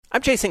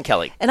I'm Jason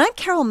Kelly. And I'm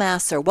Carol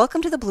Massar.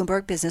 Welcome to the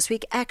Bloomberg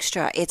Businessweek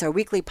Extra. It's our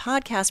weekly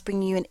podcast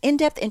bringing you an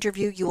in-depth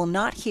interview you will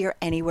not hear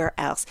anywhere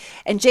else.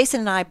 And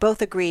Jason and I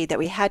both agreed that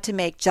we had to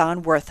make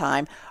Jon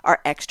Wertheim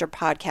our extra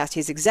podcast.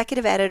 He's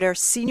executive editor,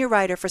 senior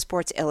writer for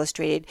Sports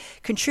Illustrated,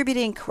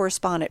 contributing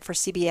correspondent for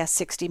CBS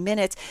 60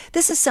 Minutes.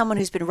 This is someone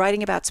who's been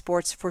writing about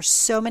sports for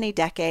so many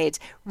decades,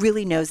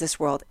 really knows this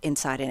world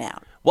inside and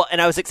out. Well,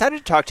 and I was excited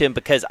to talk to him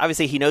because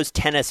obviously he knows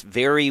tennis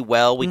very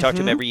well. We talk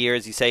to him every year,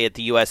 as you say, at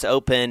the U.S.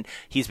 Open.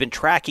 He's been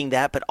tracking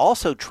that, but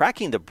also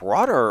tracking the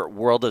broader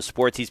world of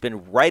sports. He's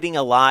been writing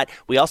a lot.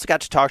 We also got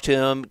to talk to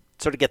him,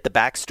 sort of get the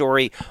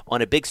backstory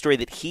on a big story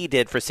that he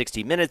did for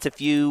 60 Minutes a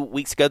few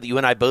weeks ago that you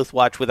and I both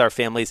watched with our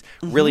families.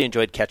 Really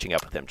enjoyed catching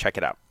up with him. Check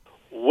it out.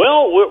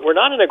 Well, we're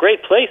not in a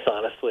great place,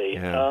 honestly.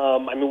 Yeah.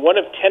 One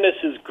of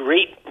tennis's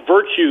great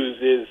virtues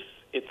is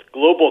its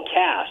global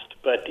cast.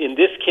 But in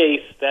this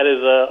case, that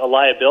is a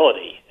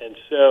liability. And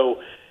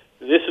so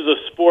this is a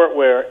sport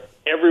where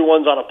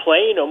everyone's on a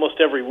plane almost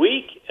every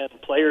week, and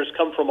players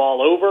come from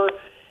all over,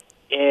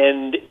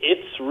 and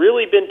it's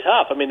really been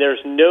tough. There's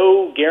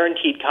no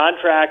guaranteed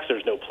contracts.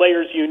 There's no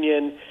players'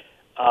 union.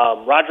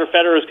 Roger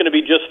Federer is going to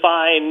be just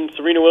fine.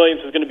 Serena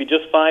Williams is going to be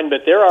just fine.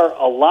 But there are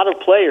a lot of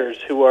players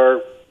who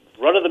are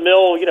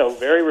run-of-the-mill,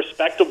 very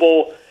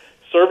respectable,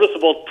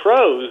 serviceable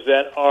pros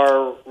that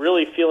are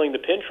really feeling the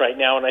pinch right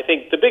now. And I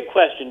think the big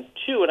question,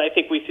 too, and I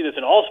think we see this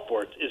in all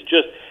sports, is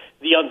just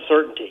the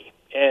uncertainty.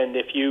 And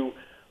if you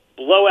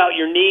blow out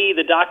your knee,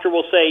 the doctor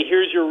will say,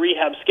 here's your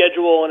rehab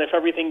schedule, and if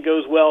everything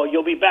goes well,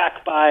 you'll be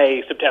back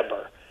by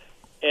September.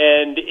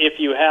 And if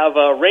you have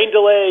a rain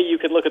delay, you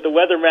can look at the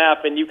weather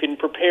map and you can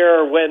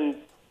prepare when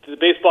the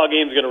baseball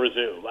game is going to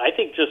resume. I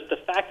think just the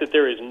fact that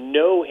there is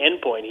no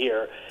endpoint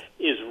here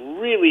has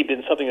really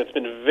been something that's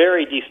been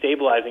very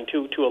destabilizing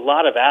to a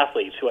lot of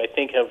athletes who I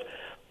think have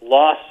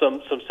lost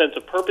some sense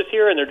of purpose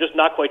here, and they're just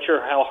not quite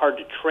sure how hard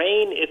to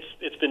train.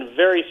 It's been a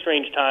very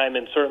strange time,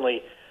 and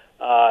certainly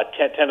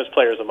tennis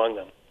players among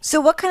them.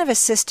 So what kind of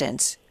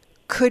assistance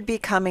could be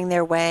coming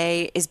their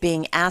way, is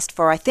being asked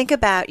for? I think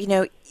about,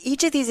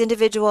 each of these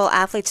individual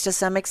athletes to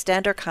some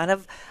extent are kind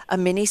of a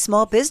mini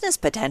small business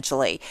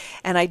potentially.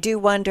 And I do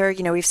wonder,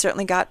 we've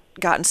certainly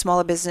gotten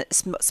small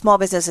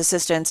business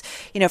assistance,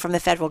 from the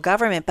federal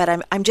government, but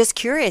I'm just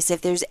curious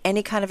if there's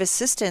any kind of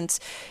assistance,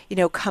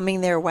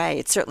 coming their way.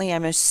 It certainly,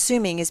 I'm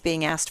assuming, is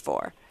being asked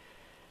for.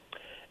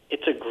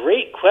 It's a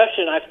great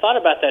question. I've thought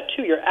about that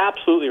too. You're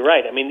absolutely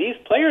right. These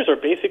players are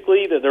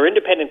basically, they're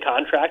independent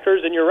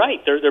contractors, and you're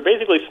right. They're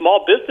basically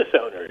small business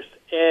owners.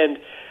 And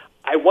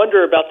I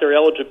wonder about their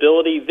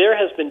eligibility. There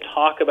has been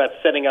talk about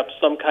setting up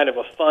some kind of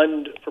a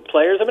fund for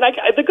players.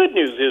 The good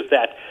news is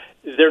that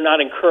they're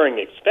not incurring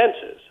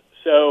expenses.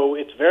 So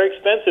it's very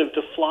expensive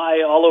to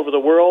fly all over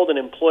the world and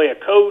employ a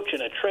coach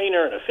and a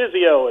trainer and a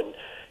physio and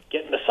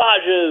get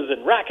massages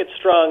and rackets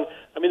strung.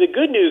 The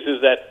good news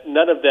is that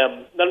none of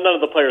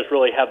the players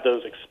really have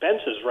those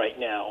expenses right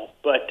now.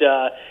 But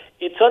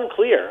it's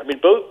unclear.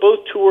 Both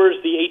tours,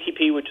 the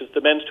ATP, which is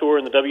the men's tour,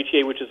 and the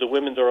WTA, which is the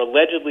women's, are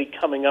allegedly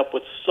coming up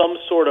with some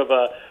sort of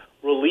a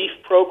relief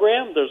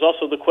program. There's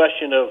also the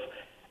question of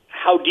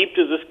how deep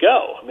does this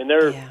go?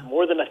 There are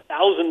more than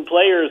 1,000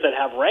 players that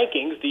have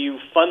rankings. Do you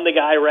fund the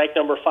guy ranked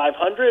number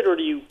 500, or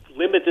do you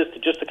limit this to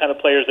just the kind of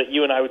players that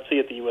you and I would see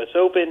at the U.S.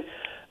 Open?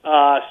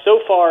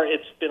 So far,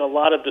 it's been a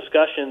lot of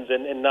discussions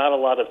and not a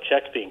lot of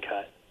checks being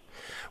cut.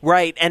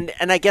 Right, and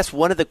I guess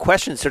one of the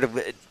questions, sort of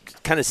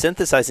kind of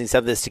synthesizing some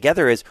of this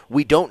together, is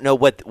we don't know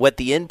what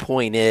the end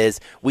point is.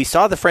 We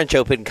saw the French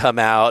Open come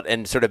out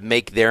and sort of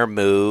make their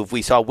move.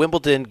 We saw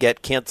Wimbledon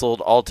get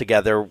canceled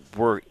altogether.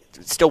 We're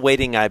still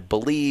waiting, I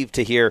believe,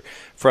 to hear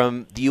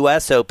from the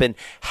U.S. Open.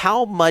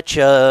 How much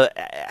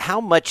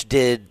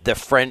did the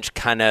French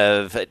kind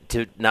of,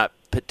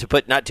 to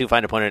put not too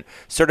fine a point on it,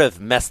 sort of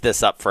mess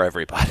this up for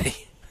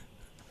everybody?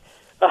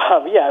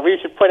 We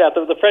should point out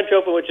that the French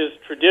Open, which is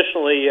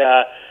traditionally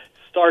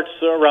starts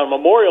around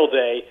Memorial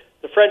Day,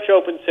 the French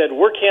Open said,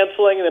 we're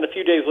canceling, and then a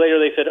few days later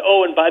they said,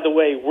 oh, and by the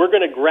way, we're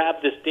going to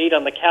grab this date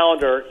on the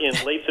calendar in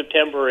late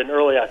September and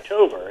early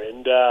October.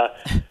 And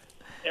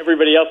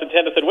everybody else in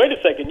tennis said, wait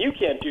a second, you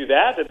can't do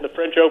that. And the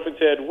French Open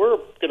said, we're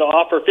going to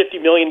offer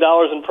 $50 million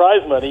in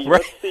prize money.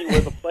 Right. Let's see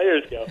where the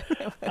players go.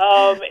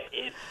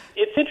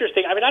 It's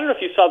interesting. I don't know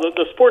if you saw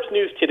the sports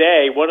news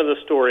today, one of the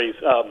stories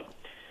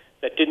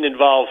that didn't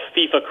involve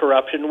FIFA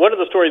corruption. One of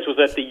the stories was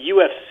that the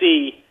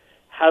UFC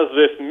has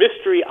this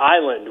mystery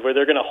island where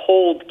they're going to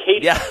hold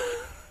cases. Yeah.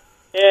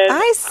 And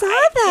I saw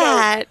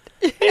that.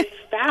 It's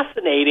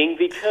fascinating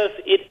because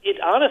it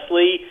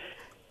honestly,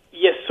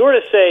 you sort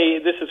of say,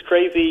 this is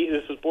crazy,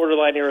 this is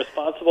borderline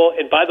irresponsible,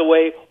 and by the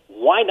way,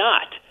 why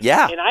not?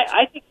 Yeah. And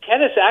I think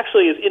tennis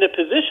actually is in a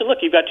position, look,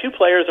 you've got two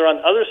players that are on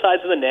other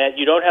sides of the net,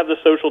 you don't have the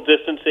social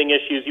distancing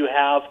issues you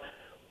have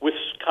with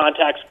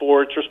contact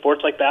sports or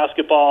sports like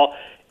basketball.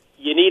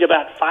 You need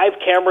about 5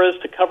 cameras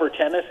to cover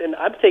tennis, and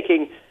I'm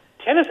thinking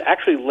tennis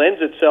actually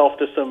lends itself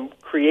to some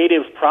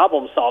creative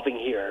problem solving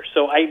here.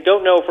 So I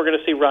don't know if we're going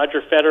to see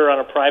Roger Federer on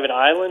a private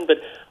island, but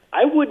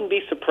I wouldn't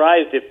be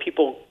surprised if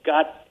people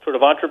got sort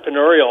of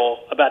entrepreneurial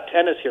about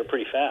tennis here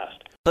pretty fast.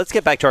 Let's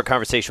get back to our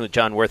conversation with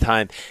Jon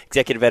Wertheim,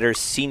 executive editor,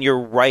 senior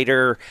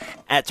writer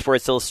at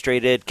Sports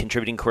Illustrated,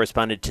 contributing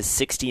correspondent to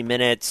 60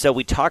 Minutes. So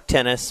we talked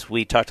tennis.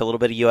 We talked a little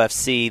bit of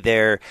UFC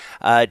there.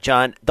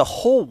 Jon, the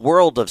whole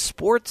world of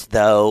sports,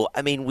 though,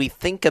 I mean, we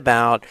think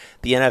about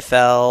the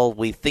NFL,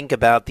 we think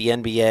about the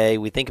NBA,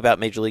 we think about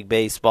Major League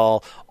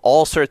Baseball,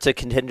 all sorts of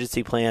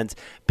contingency plans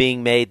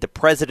being made. The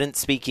president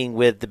speaking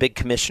with the big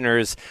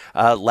commissioners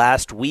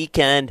last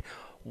weekend.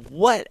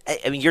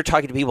 You're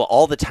talking to people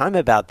all the time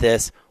about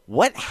this.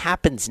 What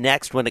happens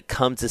next when it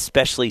comes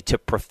especially to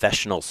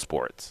professional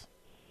sports?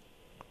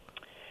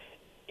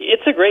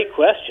 It's a great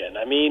question.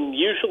 I mean,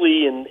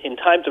 usually in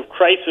times of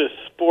crisis,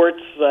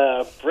 sports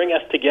bring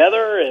us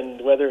together, and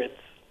whether it's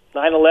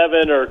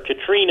 9/11 or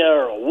Katrina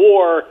or a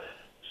war,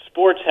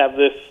 sports have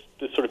this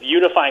sort of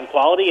unifying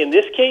quality. In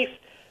this case,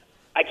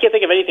 I can't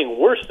think of anything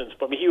worse than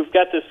sport. I mean, you've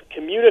got this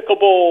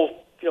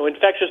communicable,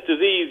 infectious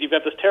disease, you've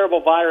got this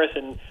terrible virus,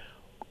 and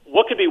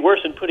what could be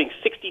worse than putting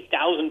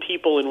 60,000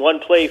 people in one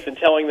place and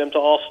telling them to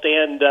all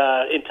stand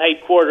in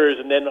tight quarters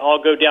and then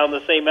all go down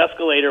the same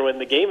escalator when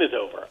the game is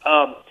over?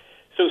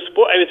 So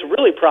it's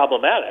really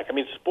problematic. I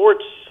mean,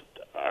 sports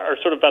are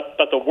sort of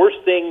about the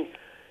worst thing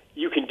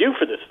you can do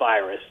for this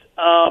virus.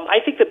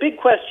 I think the big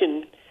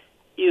question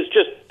is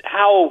just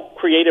how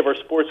creative are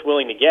sports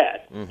willing to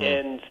get? Mm-hmm.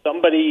 And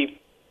somebody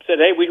said,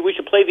 hey, we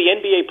should play the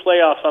NBA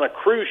playoffs on a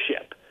cruise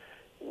ship.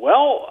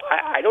 Well,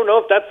 I don't know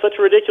if that's such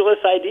a ridiculous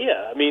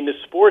idea. I mean, the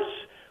sports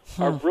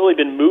have really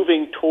been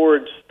moving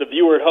towards the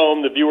viewer at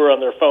home, the viewer on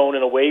their phone,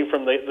 and away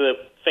from the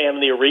fan in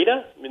the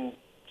arena. I mean,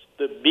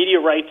 the media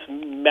rights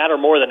matter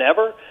more than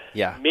ever.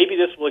 Yeah. Maybe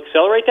this will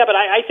accelerate that, but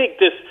I think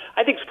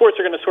sports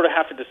are going to sort of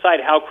have to decide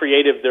how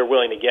creative they're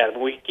willing to get. I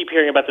mean, we keep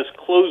hearing about this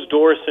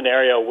closed-door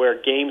scenario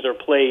where games are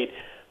played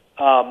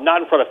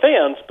not in front of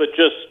fans, but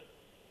just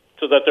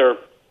so that they're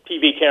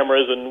TV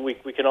cameras and we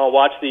can all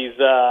watch these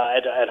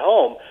at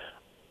home.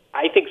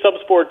 I think some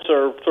sports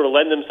are sort of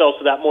lend themselves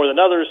to that more than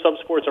others. Some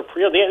sports are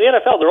the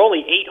NFL. There are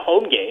only 8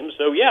 home games,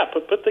 so yeah,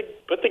 put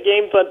the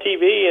games on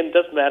TV, and it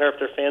doesn't matter if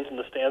there are fans in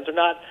the stands or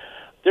not.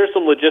 There's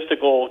some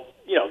logistical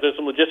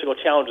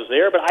challenges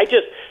there, but I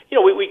just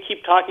we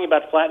keep talking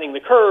about flattening the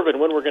curve and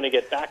when we're going to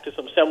get back to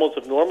some semblance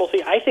of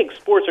normalcy. I think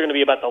sports are going to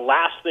be about the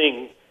last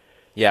thing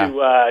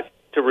to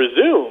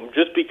resume,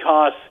 just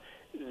because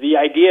the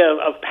idea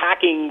of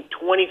packing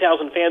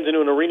 20,000 fans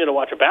into an arena to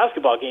watch a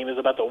basketball game is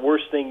about the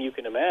worst thing you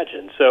can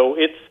imagine. So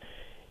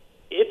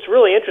it's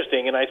really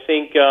interesting, and I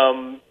think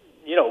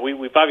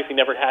we've obviously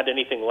never had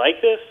anything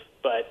like this,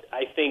 but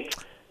I think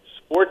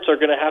sports are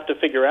going to have to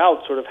figure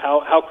out sort of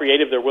how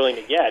creative they're willing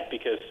to get,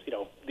 because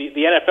the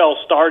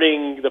NFL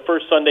starting the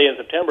first Sunday in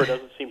September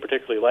doesn't seem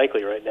particularly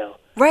likely right now.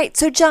 Right.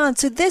 So, Jon,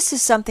 this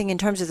is something in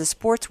terms of the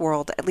sports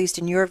world, at least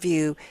in your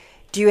view.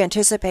 Do you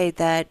anticipate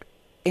that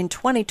in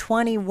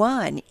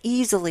 2021,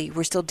 easily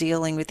we're still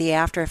dealing with the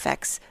after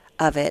effects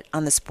of it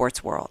on the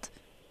sports world?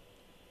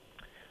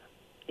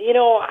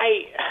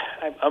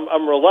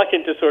 I'm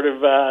reluctant to sort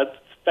of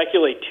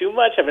speculate too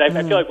much. I mean,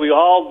 I feel like we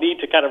all need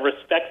to kind of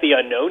respect the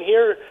unknown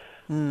here.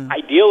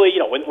 Ideally,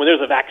 when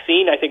there's a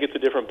vaccine, I think it's a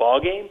different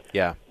ballgame.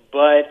 Yeah.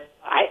 But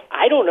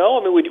I don't know.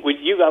 I mean, would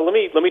you? Let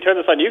me turn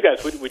this on you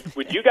guys.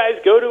 Would you guys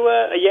go to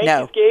a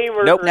Yankees game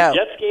or a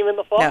Jets game in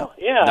the fall? No.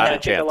 Yeah, Not I a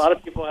think chance. a lot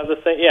of people have the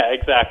same. Yeah,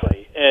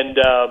 exactly. And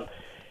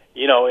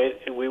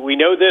we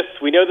know this.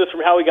 We know this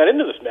from how we got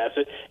into this mess.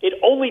 It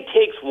only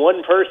takes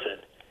one person,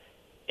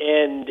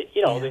 and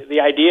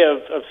the idea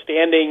of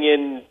standing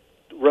in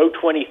row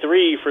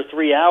 23 for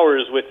 3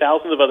 hours with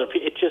thousands of other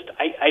people. It just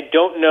I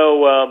don't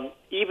know.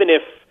 Even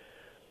if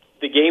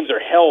the games are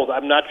held,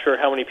 I'm not sure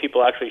how many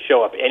people actually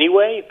show up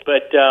anyway,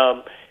 but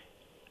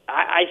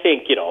I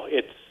think,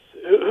 it's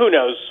who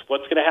knows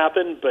what's going to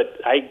happen,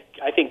 but I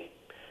think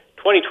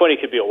 2020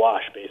 could be a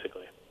wash,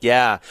 basically.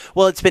 Yeah.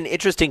 Well, it's been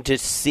interesting to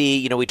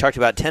see, we talked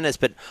about tennis,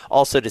 but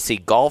also to see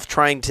golf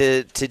trying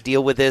to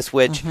deal with this,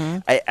 which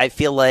I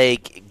feel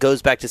like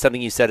goes back to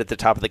something you said at the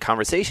top of the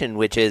conversation,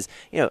 which is,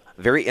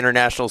 very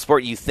international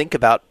sport. You think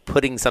about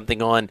putting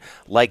something on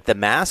like the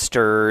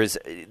Masters,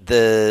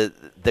 the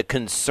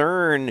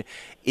concern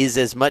is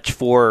as much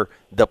for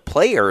the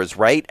players,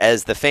 right,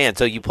 as the fans.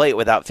 So you play it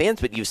without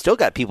fans, but you've still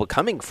got people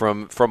coming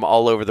from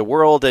all over the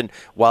world. And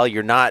while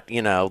you're not,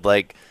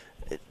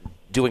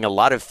 doing a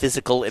lot of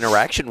physical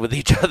interaction with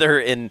each other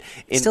in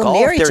still golf,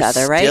 near each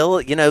other, right?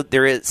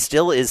 There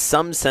still is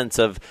some sense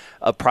of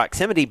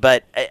proximity,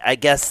 but I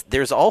guess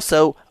there's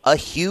also a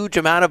huge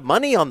amount of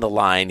money on the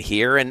line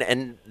here,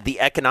 and the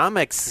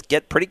economics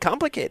get pretty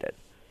complicated.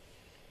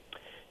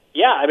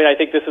 Yeah, I mean, I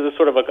think this is a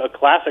sort of a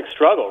classic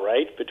struggle,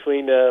 right,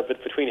 between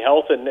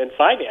health and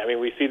finance. I mean,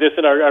 we see this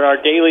in our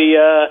daily.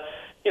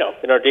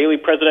 In our daily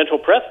presidential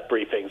press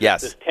briefings,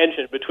 yes. This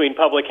tension between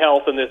public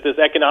health and this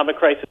economic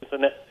crisis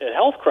and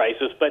health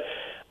crisis. But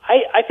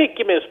I think,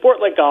 a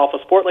sport like golf,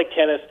 a sport like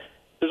tennis,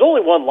 there's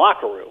only one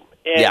locker room.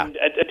 And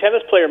a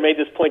tennis player made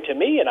this point to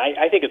me, and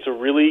I think it's a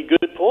really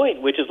good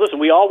point, which is, listen,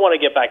 we all want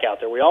to get back out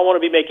there. We all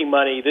want to be making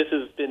money. This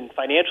has been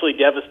financially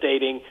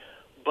devastating.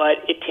 but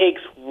it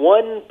takes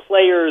one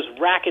player's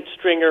racket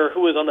stringer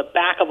who is on the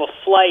back of a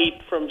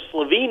flight from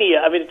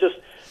Slovenia. I mean, it's just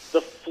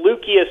the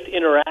flukiest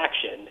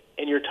interaction,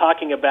 and you're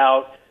talking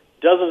about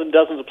dozens and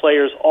dozens of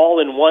players all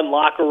in one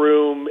locker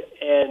room,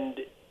 and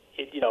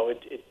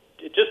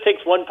it just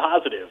takes one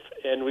positive.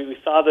 And we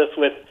saw this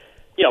with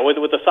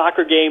the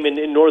soccer game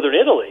in northern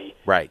Italy.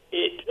 Right.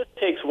 It just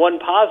takes one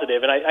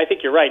positive, and I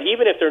think you're right.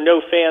 Even if there are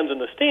no fans in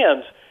the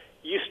stands,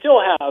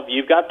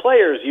 you've got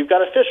players, you've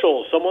got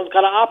officials, someone's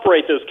got to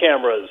operate those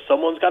cameras,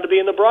 someone's got to be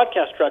in the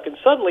broadcast truck, and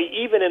suddenly,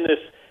 even in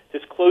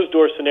this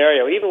closed-door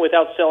scenario, even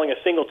without selling a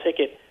single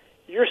ticket,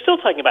 you're still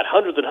talking about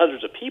hundreds and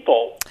hundreds of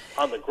people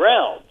on the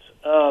grounds.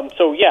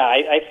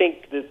 I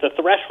think the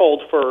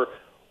threshold for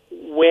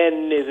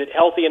when is it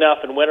healthy enough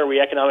and when are we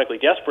economically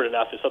desperate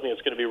enough is something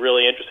that's going to be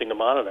really interesting to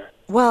monitor.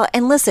 Well,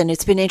 and listen,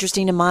 it's been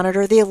interesting to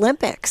monitor the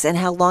Olympics and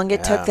how long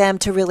it took them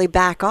to really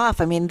back off.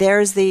 I mean,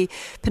 there's the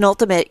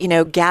penultimate,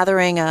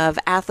 gathering of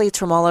athletes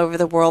from all over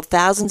the world,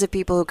 thousands of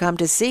people who come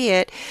to see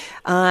it,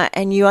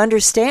 and you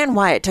understand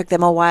why it took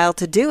them a while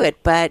to do it,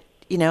 but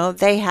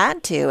they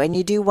had to. And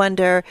you do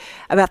wonder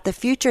about the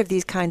future of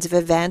these kinds of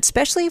events,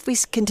 especially if we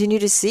continue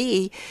to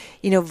see,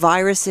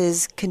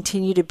 viruses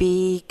continue to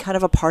be kind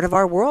of a part of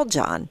our world,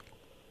 Jon.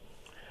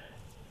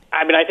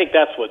 I mean, I think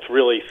that's what's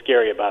really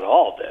scary about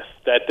all of this,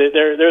 that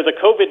there's a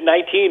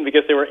COVID-19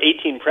 because there were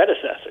 18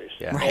 predecessors.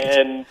 Yeah. Right.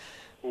 And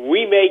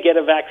we may get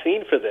a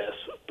vaccine for this,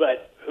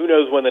 but who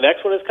knows when the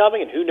next one is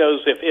coming, and who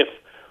knows if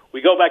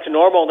we go back to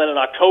normal and then in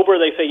October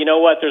they say, you know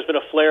what, there's been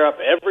a flare-up,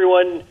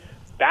 everyone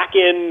back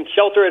in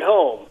shelter at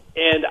home.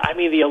 And, I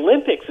mean, the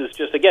Olympics is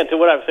just, again, to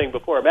what I was saying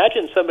before,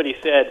 imagine somebody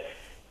said,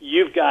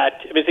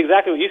 it's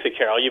exactly what you said,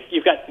 Carol.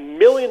 You've got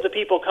millions of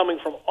people coming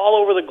from all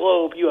over the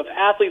globe. You have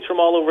athletes from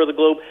all over the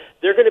globe.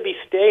 They're going to be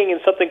staying in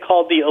something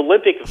called the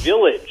Olympic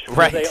Village, where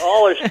right. they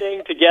all are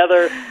staying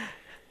together.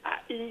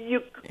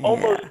 You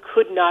almost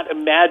could not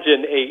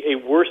imagine a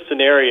worse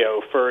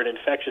scenario for an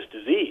infectious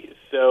disease.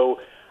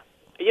 So,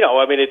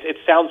 it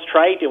sounds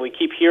trite, and we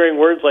keep hearing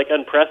words like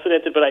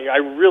unprecedented, but I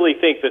really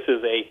think this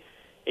is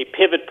a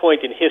pivot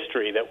point in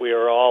history that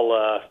we're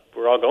all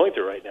going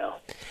through right now.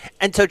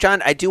 And so,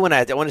 Jon, I want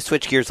to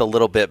switch gears a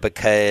little bit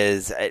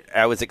because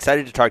I was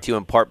excited to talk to you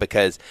in part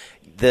because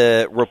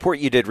the report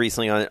you did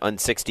recently on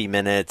 60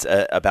 Minutes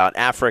about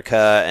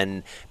Africa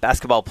and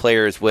basketball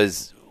players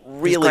was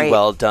really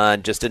well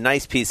done. Just a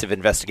nice piece of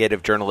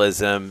investigative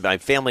journalism. My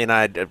family and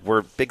I,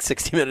 we're big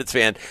 60 Minutes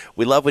fan.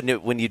 We love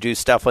when you do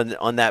stuff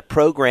on that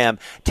program.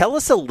 Tell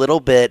us a little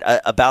bit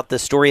about the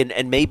story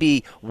and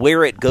maybe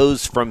where it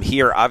goes from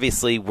here.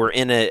 Obviously, we're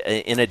in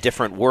a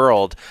different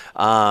world.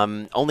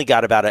 Only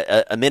got about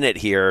a minute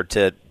here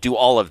to do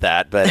all of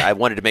that, but I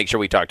wanted to make sure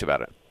we talked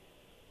about it.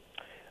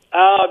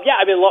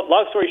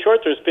 Long story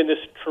short, there's been this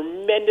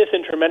tremendous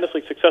and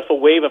tremendously successful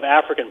wave of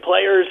African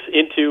players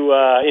into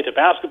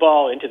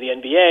basketball, into the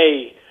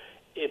NBA.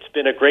 It's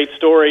been a great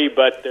story,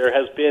 but there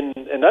has been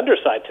an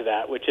underside to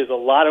that, which is a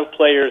lot of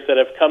players that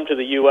have come to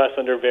the U.S.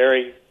 under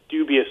very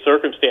dubious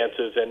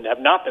circumstances and have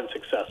not been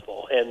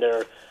successful. And there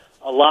are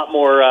a lot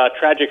more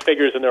tragic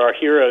figures than there are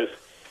heroes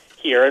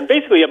here. And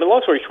basically,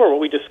 long story short,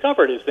 what we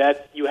discovered is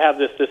that you have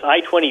this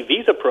I-20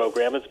 visa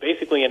program. It's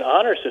basically an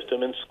honor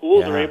system, and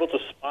schools are able to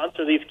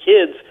sponsor these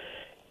kids,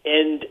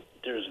 and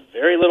there's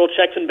very little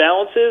checks and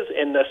balances,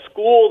 and the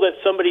school that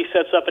somebody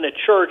sets up in a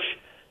church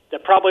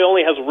that probably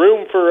only has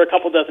room for a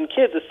couple dozen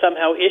kids is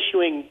somehow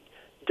issuing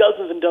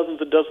dozens and dozens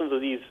and dozens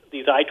of these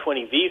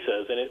I-20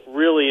 visas, and it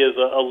really is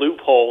a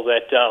loophole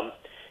that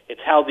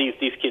it's how these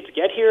kids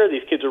get here.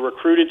 These kids are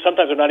recruited.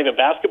 Sometimes they're not even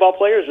basketball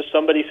players. Just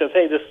somebody says,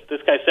 "Hey,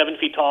 this guy's 7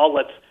 feet tall.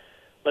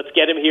 Let's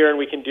get him here, and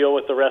we can deal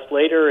with the rest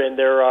later." And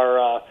there are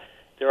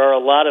a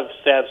lot of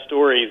sad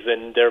stories,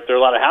 and there are a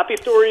lot of happy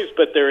stories.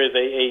 But there is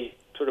a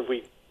sort of,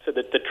 we said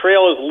that the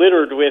trail is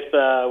littered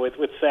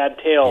with sad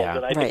tales,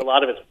 and I think a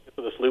lot of it's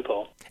for this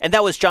loophole. And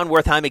that was Jon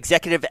Wertheim,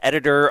 executive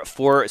editor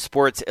for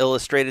Sports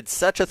Illustrated.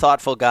 Such a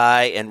thoughtful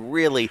guy and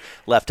really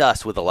left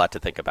us with a lot to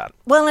think about.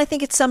 Well, and I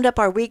think it summed up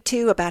our week,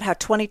 too, about how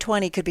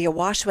 2020 could be a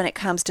wash when it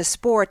comes to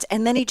sports.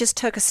 And then he just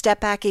took a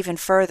step back even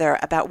further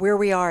about where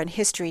we are in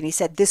history. And he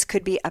said this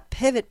could be a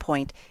pivot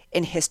point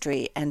in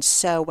history. And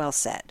so well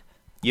said.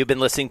 You've been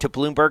listening to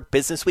Bloomberg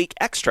Businessweek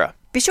Extra.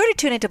 Be sure to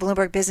tune into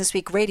Bloomberg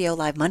Businessweek Radio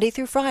live Monday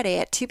through Friday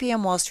at 2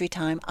 p.m. Wall Street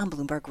time on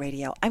Bloomberg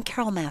Radio. I'm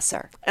Carol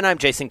Massar. And I'm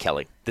Jason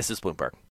Kelly. This is Bloomberg.